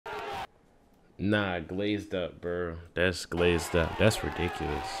Nah, glazed up, bro. That's glazed up. That's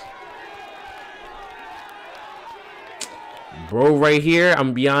ridiculous. Bro, right here, I'm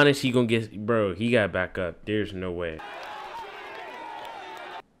gonna be honest, he gonna get, bro, he got back up. There's no way.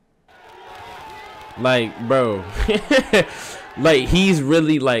 Like, bro. Like, he's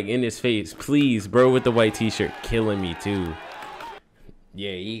really, like, in his face. Please, bro, with the white t-shirt, killing me, too.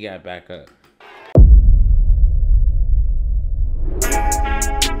 Yeah, he got back up.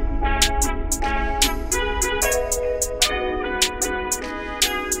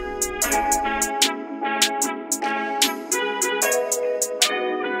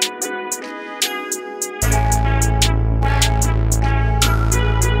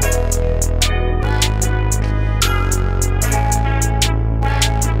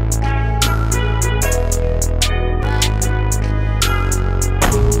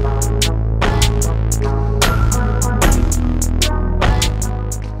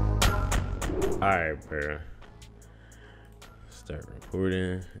 Alright, bro. Start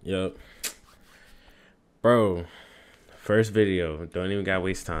recording. Yup. Bro, first video. Don't even gotta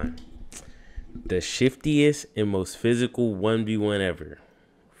waste time. The shiftiest and most physical 1v1 ever.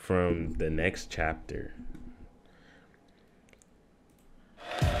 From the next chapter.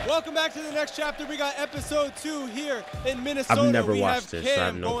 Welcome back to the next chapter. We got episode 2 here in Minnesota. I've never we watched have this, Cam so I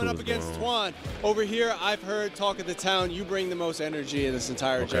have no going clue up what's against going Twan. Over here, I've heard talk of the town. You bring the most energy in this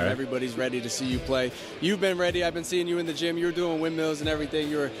entire gym. Everybody's ready to see you play. You've been ready. I've been seeing you in the gym. You're doing windmills and everything.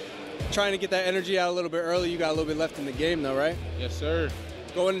 You're trying to get that energy out a little bit early. You got a little bit left in the game, though, right? Yes, sir.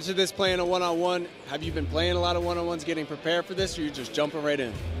 Going into this playing a one-on-one, have you been playing a lot of one-on-ones, getting prepared for this, or you just jumping right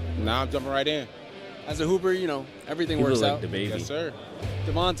in? Now I'm jumping right in. As a hooper, you know, everything He works look like out. the baby. Yes, sir.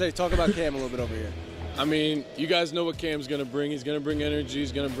 Devontae, talk about Cam a little bit over here. I mean, you guys know what Cam's going to bring. He's going to bring energy.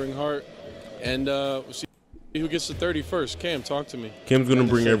 He's going to bring heart. And we'll see who gets to 30 first. Cam, talk to me. Cam's gonna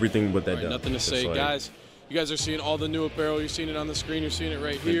bring everything but that Right, done. nothing to say. Like, Guys, you guys are seeing all the new apparel. You're seeing it on the screen. You're seeing it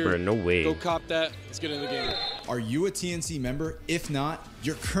right here. bro, no way. Go cop that. Let's get in the game. Are you a TNC member? If not,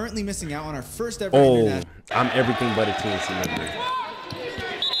 you're currently missing out on our first ever Oh, international. I'm everything but a TNC member.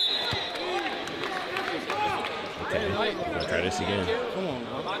 Okay, I'll try this again. Come on,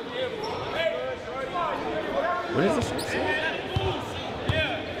 bro. What is this?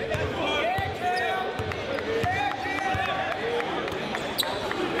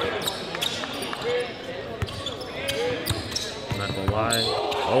 Not gonna lie.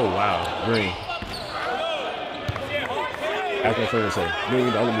 Oh wow, green. That's what I'm say. Green,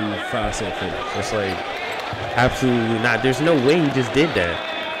 the only move 5-cent finish. It's like absolutely not. There's no way he just did that.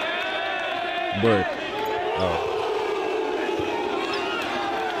 But oh.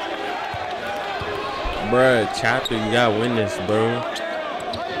 Bruh, chapter, you gotta win this, bro.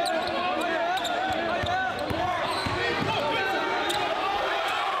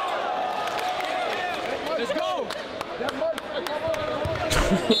 Let's go!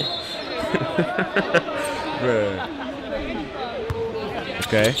 Bruh.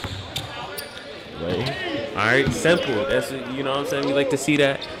 Okay. Wait. Alright, simple. That's, you know what I'm saying? We like to see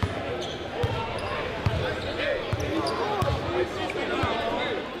that.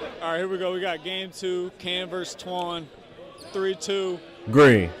 All right, here we go. We got game 2, Cam versus Twan. 3-2.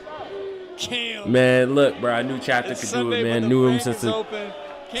 Green. Cam. Man, look, bro. I knew Chapter It's could Sunday, do it, but man. the Knew him rank since is the, open.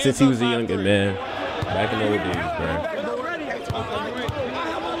 Cam's since he up was a 5-3. youngin', man. Back in the old days, bro.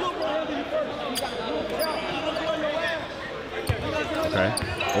 Okay.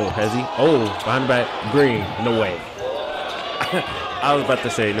 Oh, has he? Oh, behind the back. Green. No way. I was about to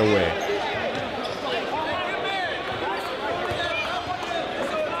say, no way.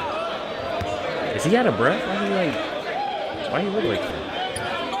 Is he out of breath? Why he look like that?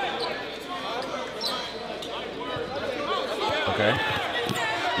 Okay.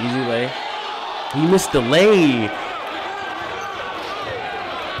 Easy lay. He missed the lay.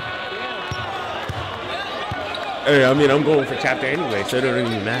 Hey, I mean, I'm going for chapter anyway, so it don't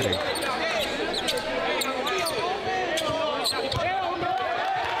even matter.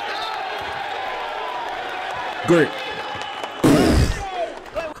 Great.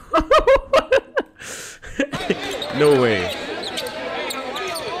 No way.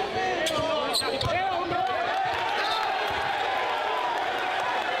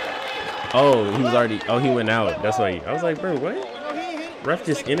 Oh, he was already. Oh, he went out. That's why. I was like, bro, what? Ref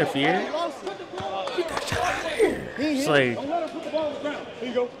just interfered. Get that shit out of here. It's like,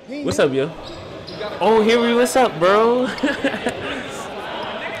 what's up, yo? Oh, Henry, what's up, bro?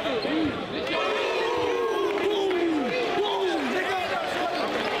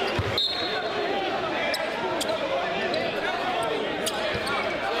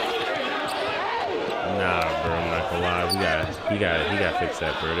 Nah, bro, I'm not gonna lie. He got to fix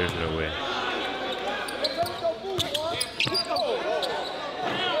that, bro. There's no way.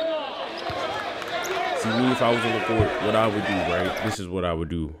 me if I was on the court, what I would do, right? This is what I would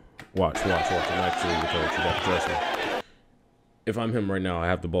do. Watch. I'm actually the coach. You gotta trust me. If I'm him right now, I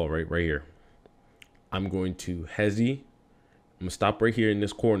have the ball right here. I'm going to hezzy. I'm gonna stop right here in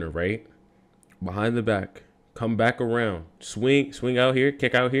this corner, right? Behind the back. Come back around. Swing out here.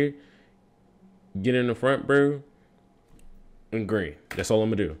 Kick out here. Get in the front, bro. And green. That's all I'm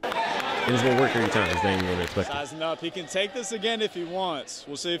gonna do. And it's gonna work every time. It's not even gonna expect it. Sizing up. He can take this again if he wants.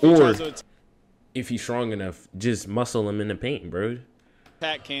 We'll see if he tries to. If he's strong enough, just muscle him in the paint, bro.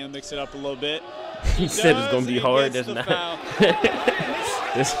 Pat Cam, mix it up a little bit. He said it's gonna be hard. That's not.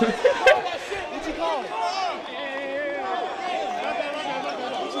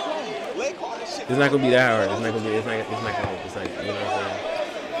 It's not gonna be that hard. It's not gonna be. It's not like, you know what I'm saying.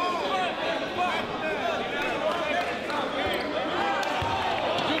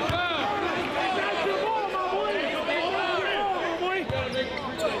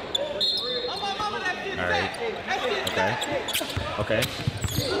 Okay.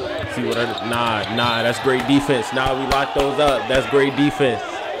 See what I do? Nah, that's great defense. Nah, we locked those up. That's great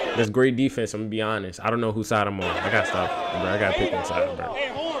defense. I'm gonna be honest. I don't know whose side I'm on. I gotta stop, bro. I gotta pick one side, bro.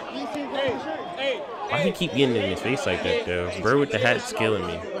 Why he keep getting in his face like that, though? Bro with the hat's killing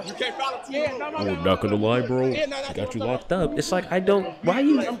me. Oh, not gonna lie, bro. I got you locked up. It's like, I don't. Why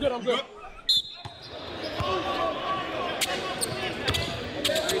you? I'm good.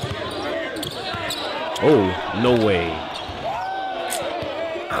 Oh, no way.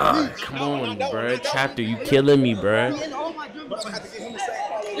 Ah, come on, bro. Chapter, you killing me, bro.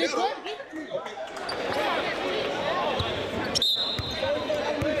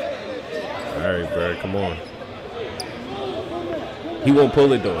 Alright, bro. Come on. He won't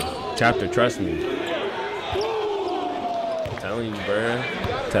pull it, though. Chapter, trust me. I'm telling you, bro.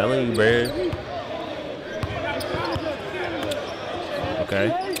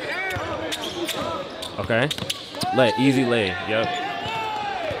 Okay. Easy lay. Yep.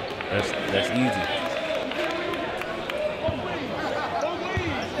 That's easy.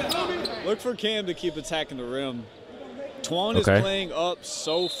 Look for Cam to keep attacking the rim. Twan is playing up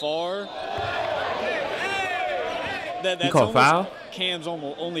so far that's almost foul? Cam's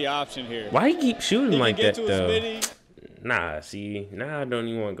only option here. Why he keep shooting like that, though? Nah, see, now I don't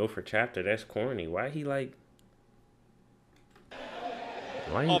even want to go for Chapter. That's corny. Why he like?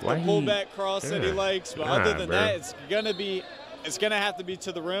 Off the pullback cross that he likes, but other than that, it's gonna have to be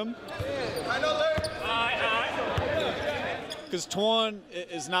to the rim. Because Twan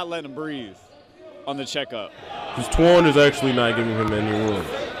is not letting him breathe on the checkup. Because Twan is actually not giving him any room.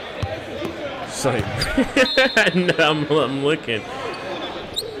 It's like, I'm looking.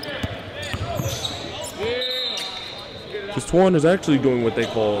 Because Twan is actually doing what they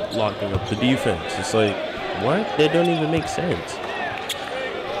call locking up the defense. It's like, what? That don't even make sense.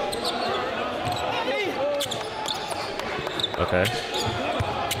 Okay.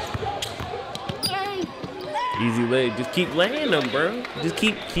 Easy lay. Just keep laying them, bro. Just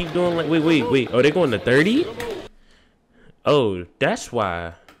keep doing like. Wait. Oh, they going to 30? Oh, that's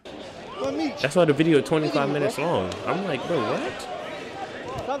why. That's why the video 25 minutes long. I'm like, bro, what?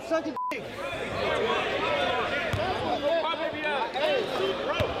 Stop sucking dick.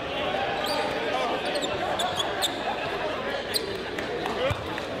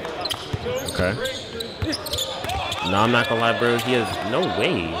 Okay. No, I'm not gonna lie, bro. He has no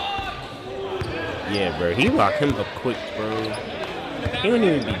way. Yeah, bro. He locked him up quick, bro. He don't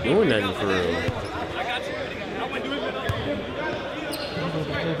even be doing nothing for real.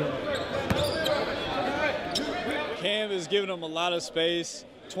 Cam is giving him a lot of space.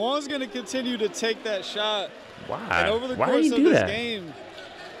 Twan's gonna continue to take that shot. Why? And over the course of this game,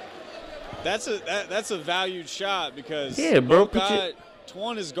 that's a valued shot because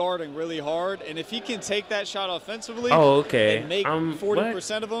Twan is guarding really hard, and if he can take that shot offensively and make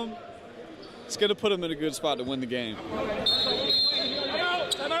 40% of them, it's going to put him in a good spot to win the game.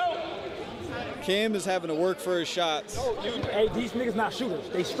 Cam is having to work for his shots. Hey, these niggas not shooters.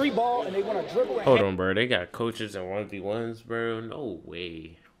 They street ball, and they want to dribble. Hold on, bro. They got coaches and 1v1's, bro. No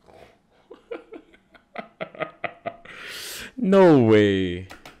way. No way.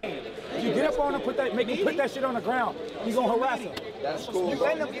 You get up on him, make him put that shit on the ground. He's gonna harass him. That's cool. You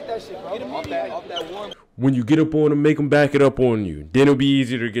let him get that shit, bro. Off that warm. When you get up on him, make him back it up on you. Then it'll be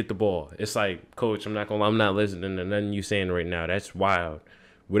easier to get the ball. It's like, coach, I'm not listening to nothing you saying right now. That's wild.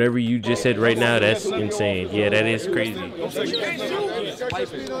 Whatever you just said right now, that's insane. Yeah, that is crazy.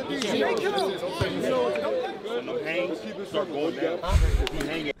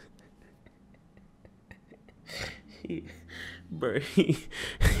 Bro,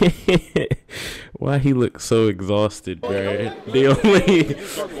 why he looks so exhausted, bro? They only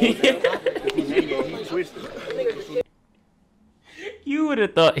You would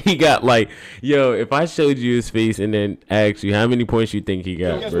have thought he got like, yo, if I showed you his face and then asked you how many points you think he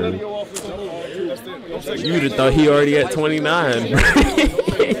got, bro, you would have thought he already at 29.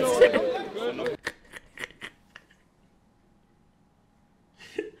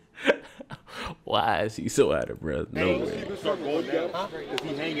 Why is he so out of breath? No way.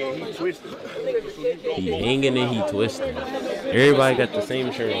 He hanging and he twisting. Everybody got the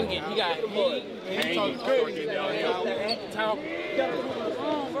same shirt on.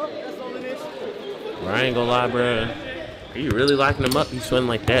 Bro, I ain't gonna lie, bro. Are you really locking him up? He's sweating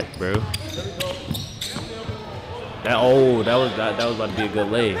like that, bro. That was about to be a good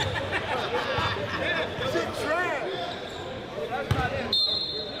lay.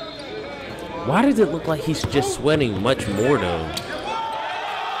 Why does it look like he's just sweating much more though?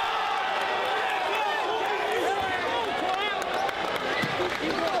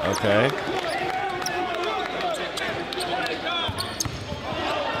 Okay.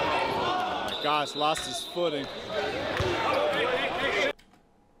 Gosh, lost his footing.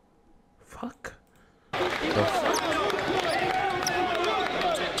 Fuck.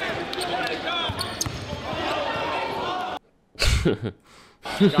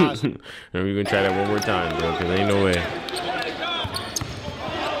 Gosh. And we're gonna try that one more time, bro, because ain't no way.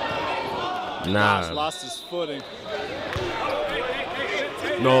 Nah. Gosh, lost his footing.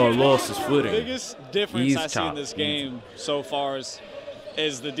 No, lost his footing. The biggest difference I see in this game so far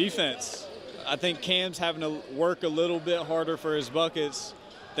is the defense. I think Cam's having to work a little bit harder for his buckets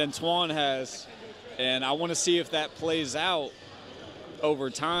than Twan has, and I want to see if that plays out over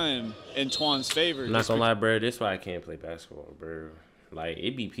time in Twan's favor. I'm not gonna lie, bro. This is why I can't play basketball, bro. Like,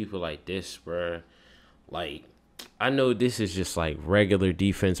 it be people like this, bro. Like, I know this is just like regular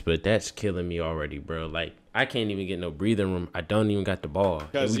defense, but that's killing me already, bro. Like, I can't even get no breathing room. I don't even got the ball.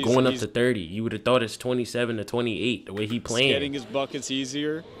 And we going up to 30. You would have thought it's 27 to 28 the way he playing. Getting his buckets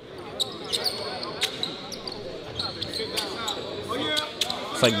easier.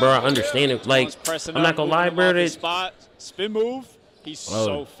 It's like, bro, I understand it. Like, I'm not gonna lie, bro. Spot, spin move. He's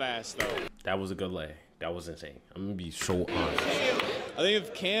so fast, though. That was a good lay. That was insane. I'm gonna be so honest. I think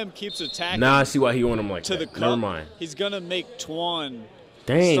if Cam keeps attacking, I see why he want him like to that. The cup, never mind. He's gonna make Twan.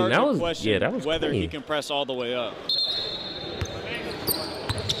 Dang, that was that was whether clean. he can press all the way up.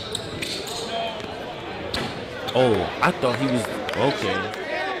 Oh, I thought he was okay.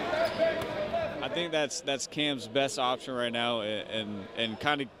 I think that's Cam's best option right now, and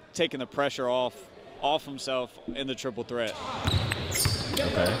kind of taking the pressure off himself in the triple threat.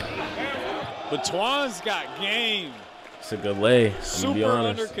 Okay. But Twan's got game. It's a good lay. Super be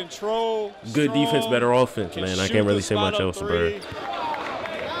honest. under control. Good strong, defense, better offense, man. I can't really say much else, bro.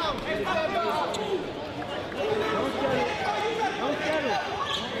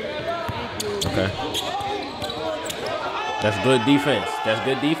 Okay. That's good defense. That's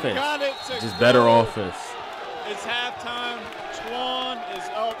good defense. Just better offense. It's halftime. Twan is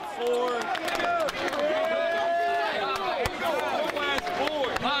up 4.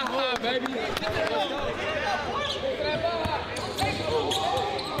 Baby.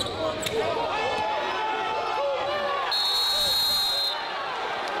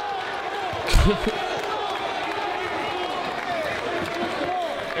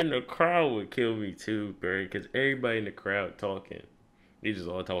 And the crowd would kill me too, bro, because everybody in the crowd talking. They just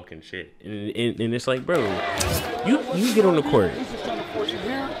all talking shit. And it's like, bro, you get on the court. He's just trying to force you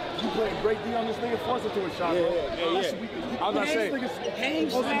here. You play break D on this nigga, force it to a shot. Yeah. I was gonna say, hang,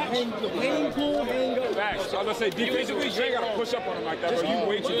 pull, hang go. Facts. I was gonna say, defensively, you ain't gotta push up on him like that, but you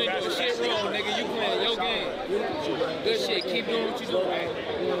way too fast. You ain't doing shit wrong, nigga. You playing your game. Good shit. Keep doing what you doing.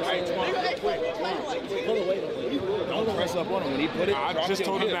 Don't press up on him when he put it. I just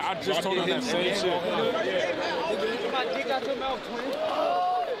told him that same shit. Get my dick out your mouth, twin.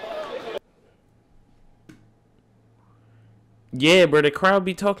 Yeah, bro, the crowd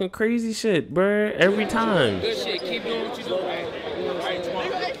be talking crazy shit, bro, every time. Good shit. Keep doing what you doing.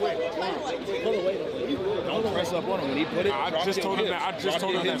 Don't press up on him when he put it. I just told him that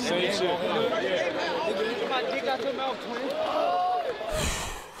same shit. Get my dick out your mouth, twin.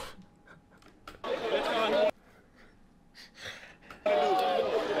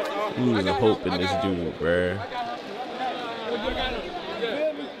 Losing hope in this dude, bro.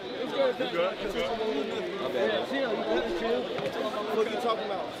 What are you talking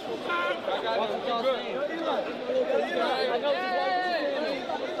about?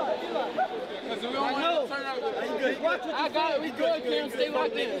 I got it. We good, Cam. Stay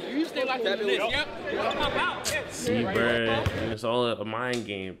locked in. You stay locked in this. Yep. See, bro, and it's all a mind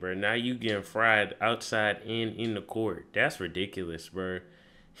game, bro. Now you getting fried outside and in the court. That's ridiculous, bro.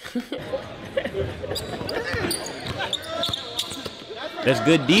 That's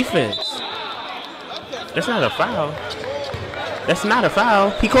good defense. That's not a foul. That's not a foul.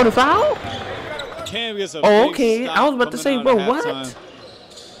 He called a foul? Cam gets a okay. I was about to say, bro, what?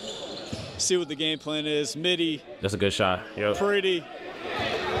 See what the game plan is. Midi. That's a good shot. Yep. Pretty.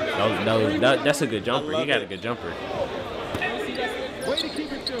 That's a good jumper. He got a good jumper.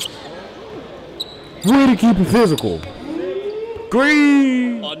 Way to keep it physical.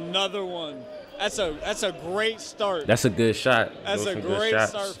 Green. Another one. That's a great start. That's a good shot. That's a great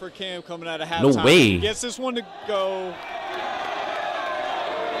start for Cam coming out of halftime. No way. He gets this one to go.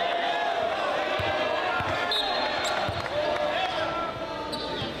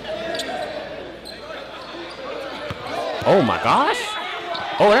 Oh my gosh.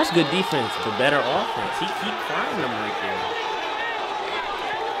 Oh, that's good defense, but better offense. He keep frying them right there.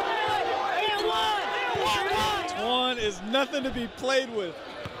 Twan is nothing to be played with.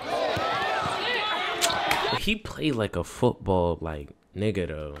 He played like a football nigga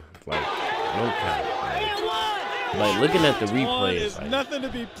though. Like no cap. Like looking at the replays. Is nothing to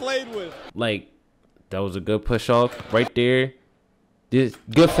be played with. Like that was a good push off right there. This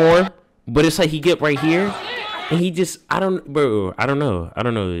good for him, but it's like he get right here. And he just, I don't know.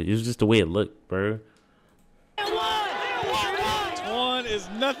 It was just the way it looked, bro. Twan is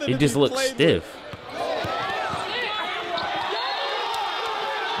nothing. It just looked stiff.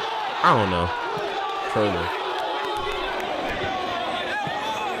 I don't know. Trolling.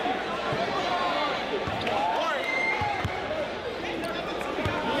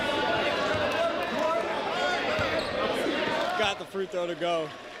 Got the free throw to go.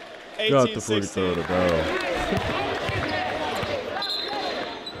 Got the free throw to go.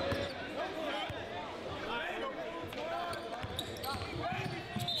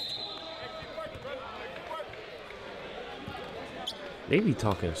 They be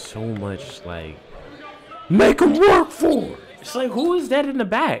talking so much like, make him work for it. It's like, who is that in the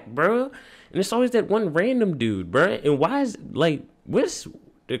back, bro? And it's always that one random dude, bro. And why is, like, what's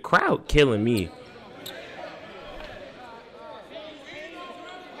the crowd killing me?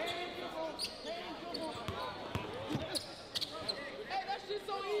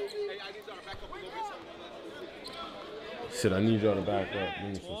 Shit, I need y'all to back up.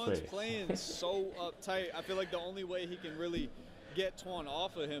 Twan's playing so uptight. I feel like the only way he can really get Twan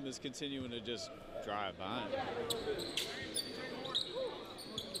off of him is continuing to just drive behind him.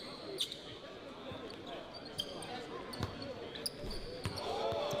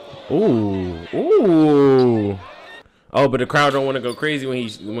 Ooh. Oh, but the crowd don't want to go crazy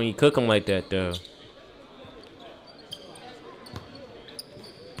when he cook him like that, though.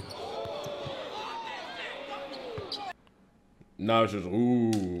 No, it's just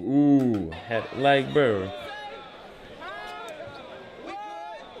ooh. Like, bro.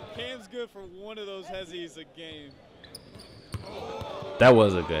 Cam's good for one of those hezzies a game. That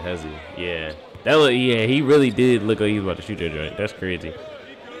was a good hezzy. Yeah. He really did look like he was about to shoot that joint. That's crazy.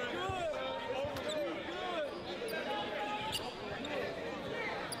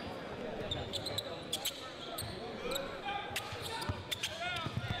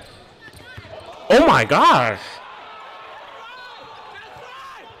 Oh my gosh.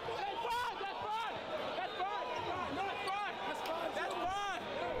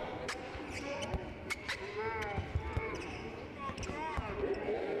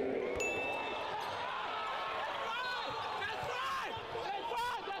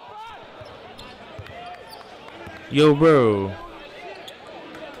 Yo, bro.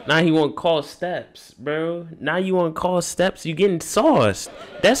 Now he want to call steps, bro. Now you want to call steps. You getting sauced.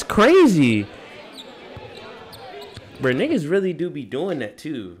 That's crazy. Bro, niggas really do be doing that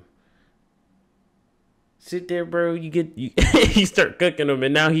too. Sit there, bro. You start cooking them,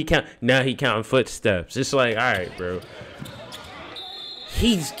 and now he counting footsteps. It's like, all right, bro.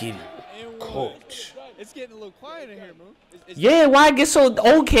 He's getting cooked. It's getting a little quiet in here, bro. Yeah, why I get so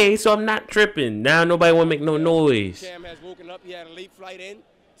okay? So I'm not tripping. Now nobody want to make no noise. Cam has woken up. He had a late flight in.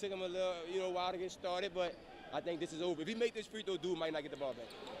 Took him a little, while to get started, but I think this is over. If he make this free throw, dude might not get the ball back.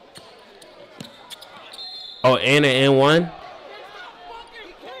 Oh, and an N1.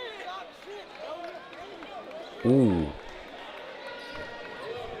 Ooh.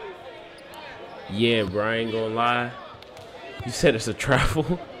 Yeah, bro, I ain't gonna lie. You said it's a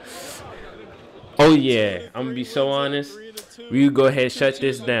travel. Oh yeah, I'm gonna be so honest. We can go ahead and shut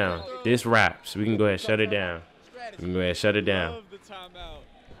this down. This wraps. We can go ahead and shut it down. We can go ahead and shut it down.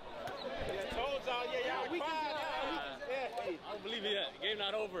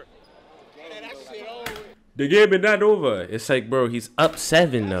 The game is not over. It's like, bro, he's up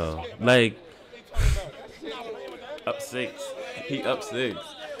 7 though. Like, up 6. He up 6.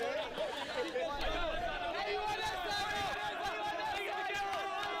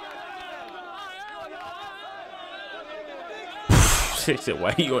 said,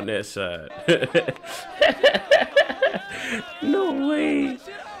 why you on that side? No way.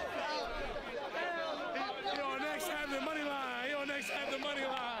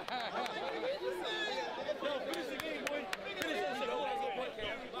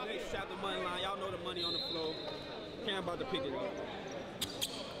 Y'all know the money on the floor. Can't about to pick it up.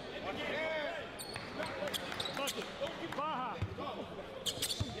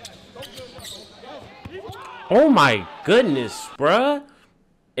 Oh my goodness, bruh.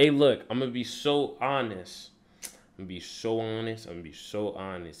 Hey, look, I'm gonna be so honest. I'm gonna be so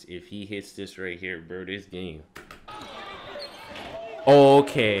honest. If he hits this right here, bro, this game.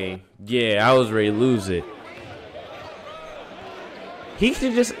 Okay. Yeah, I was ready to lose it. He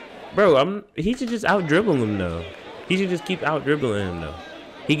should just, bro, he should just out dribble him though. He should just keep out dribbling him though.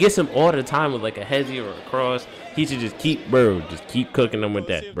 He gets him all the time with like a hezzy or a cross. He should just keep, bro, just keep cooking him with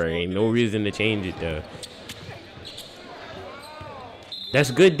that, bro. Ain't no reason to change it though. That's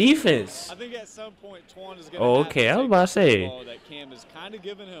good defense. I think at some point Twan is gonna okay, I was about to say that Cam is kind of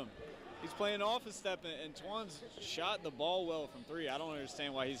giving him. He's playing off his step, and Twan's shot the ball well from 3. I don't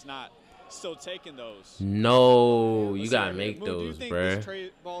understand why he's not still taking those. No, you gotta make those, bro. Do you think this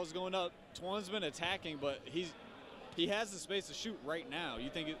trade ball is going up? Twan's been attacking, but he has the space to shoot right now. You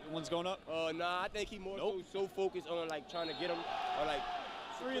think one's going up? Nah, I think he more so focused on like trying to get him or like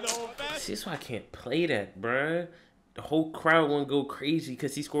 3 the whole fast. See, that's why I can't play that, bro. The whole crowd won't go crazy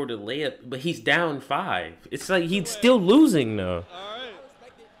because he scored a layup, but he's down 5. It's like he's still losing though. All right.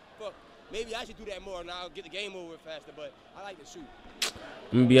 Fuck. Maybe I should do that more and I'll get the game over faster. But I like to shoot.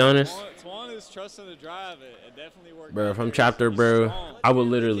 I'm gonna be honest. Twan is trusting the drive. It definitely worked. Bro, if I'm chapter, bro, I would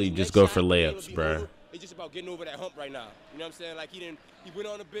literally just go for layups, bro. It's just about getting over that hump right now. You know what I'm saying? Like he went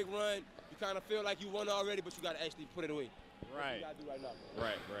on a big run. You kind of feel like you won already, but you got to actually put it away. Right.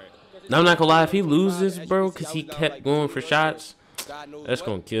 Right. Now, I'm not gonna lie, if he loses, bro, because he kept going for shots, that's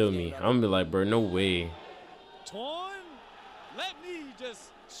gonna kill me. I'm gonna be like, bro, no way. Twan, let me just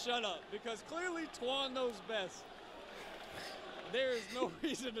shut up, because clearly Twan knows best. There is no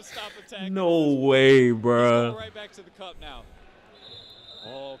reason to stop attacking. No way, bro. He's going right back to the cup now.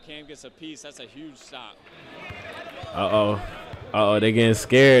 Oh, Cam gets a piece. That's a huge stop. Uh-oh, they're getting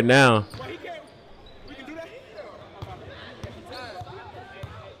scared now.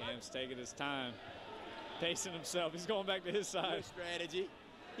 Taking his time, pacing himself. He's going back to his side. Good strategy.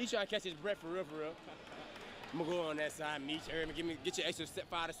 He's trying to catch his breath for real. I'm gonna go on that side, meet you. Get your extra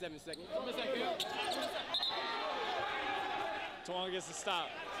 5 to 7 seconds. Twan gets the stop.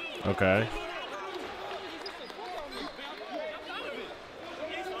 Okay.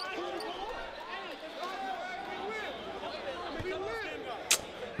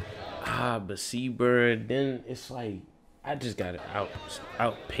 But see, bro, then it's like I just gotta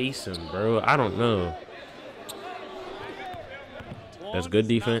outpace him, bro. I don't know. That's good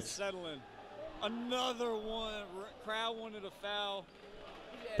defense. Another one. Crowd wanted a foul.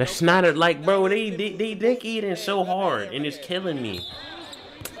 That's not like, bro. They dick eating so hard, and it's killing me.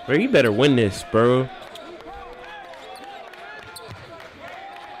 Bro, you better win this, bro.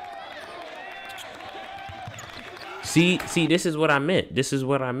 See, this is what I meant.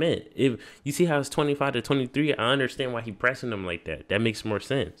 If you see how it's 25 to 23, I understand why he pressing them like that. That makes more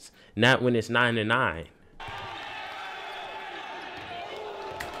sense. Not when it's 9 to 9.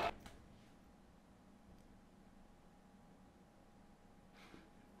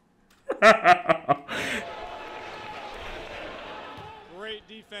 Great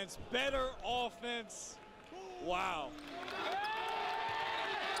defense, better offense. Wow.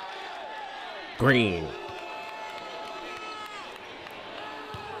 Green.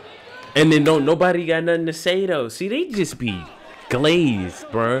 And then nobody got nothing to say though. See, they just be glazed,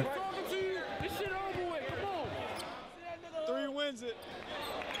 bro. 3 wins it.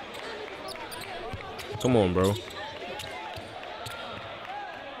 Come on, bro.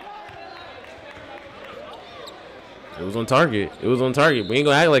 It was on target. We ain't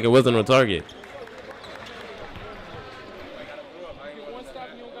gonna act like it wasn't on target.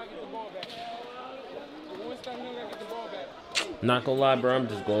 Not gonna lie, bro. I'm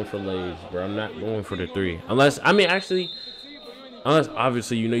just going for lays, bro. I'm not going for the 3. Unless obviously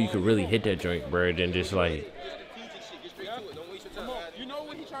you know you could really hit that joint, bro. Then just like.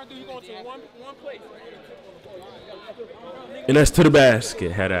 And that's to the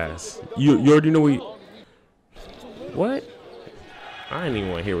basket, head ass. You already know what? I didn't even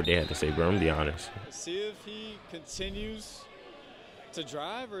want to hear what they had to say, bro. I'm gonna be honest. See if he continues to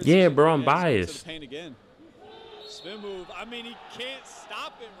drive, or yeah, bro. I'm biased. To the paint again. Spin move. I mean, he can't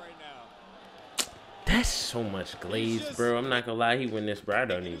stop him right now. That's so much glaze, bro. I'm not gonna lie. He win this, bro. I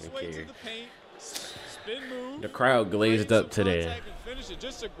don't even care. spin move. The crowd glazed up today. And finish it.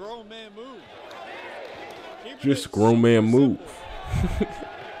 Just a grown man move. Just a grown man move.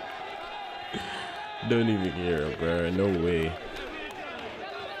 Don't even care, bro. No way.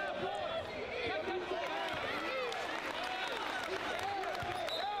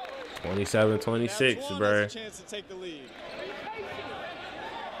 (27-26), bro. Chance to take the lead.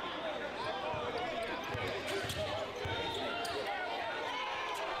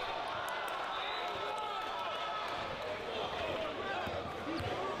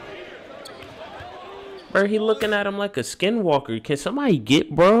 Bro, he looking at him like a skinwalker. Can somebody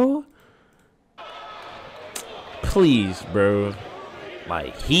get, bro? Please, bro.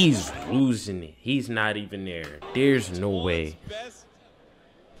 Like, he's losing it. He's not even there. There's no way. Best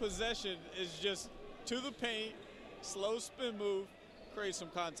possession is just to the paint, slow spin move, create some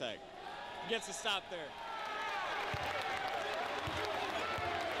contact. Gets a stop there.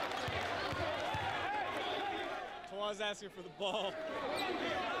 Tawan's asking for the ball.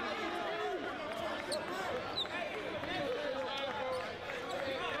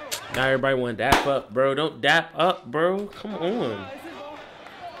 Now everybody want to dap up, bro. Don't dap up, bro. Come on.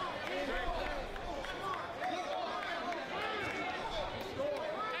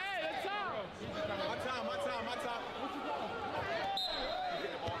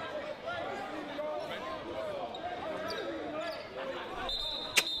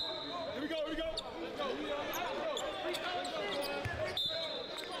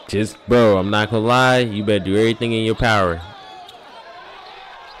 Just, bro, I'm not gonna lie. You better do everything in your power.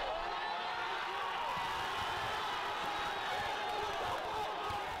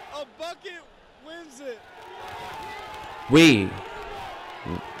 A bucket wins it. Wait.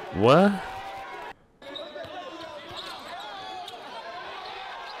 What?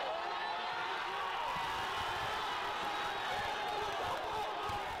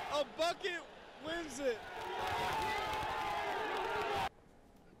 A bucket wins it.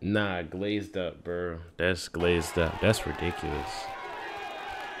 Nah, glazed up, bro. That's glazed up. That's ridiculous.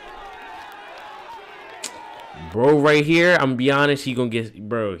 Bro, right here, I'm gonna be honest, he gonna get,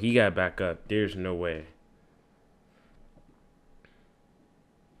 bro, he got back up. There's no way.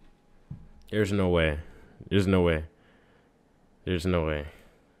 There's no way. There's no way. There's no way.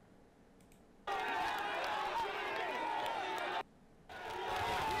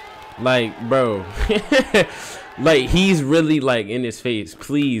 Like, bro. Like, he's really, like, in his face.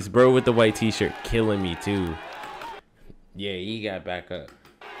 Please, bro, with the white t-shirt. Killing me, too. Yeah, he got back up.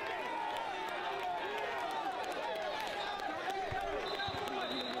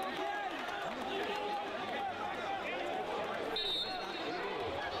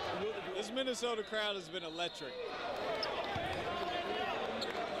 This Minnesota crowd has been electric.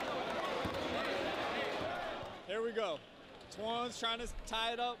 Here we go. Twan's trying to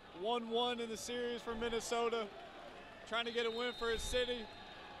tie it up 1-1 in the series for Minnesota. Trying to get a win for his city.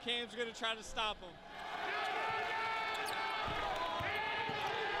 Cam's going to try to stop him.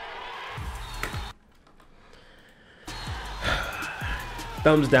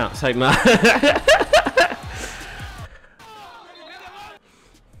 Thumbs down. It's like, nah.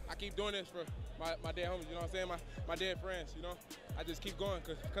 I keep doing this for my dead homies, you know what I'm saying? My dead friends, you know? I just keep going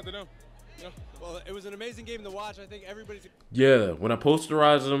because of them. You know? Well, it was an amazing game to watch. I think everybody's... Yeah, when I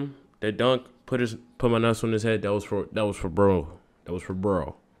posterized him, that dunk, put my nuts on his head, that was for bro. That was for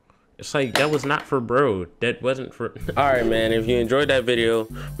bro. It's like, that was not for bro. That wasn't for... Alright, man, if you enjoyed that video,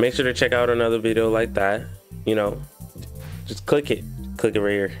 make sure to check out another video like that. You know, just click it. Click it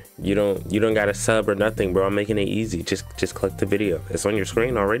right here. You don't gotta sub or nothing, bro. I'm making it easy. Just click the video. It's on your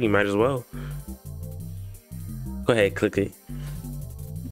screen already, might as well. Go ahead, click it.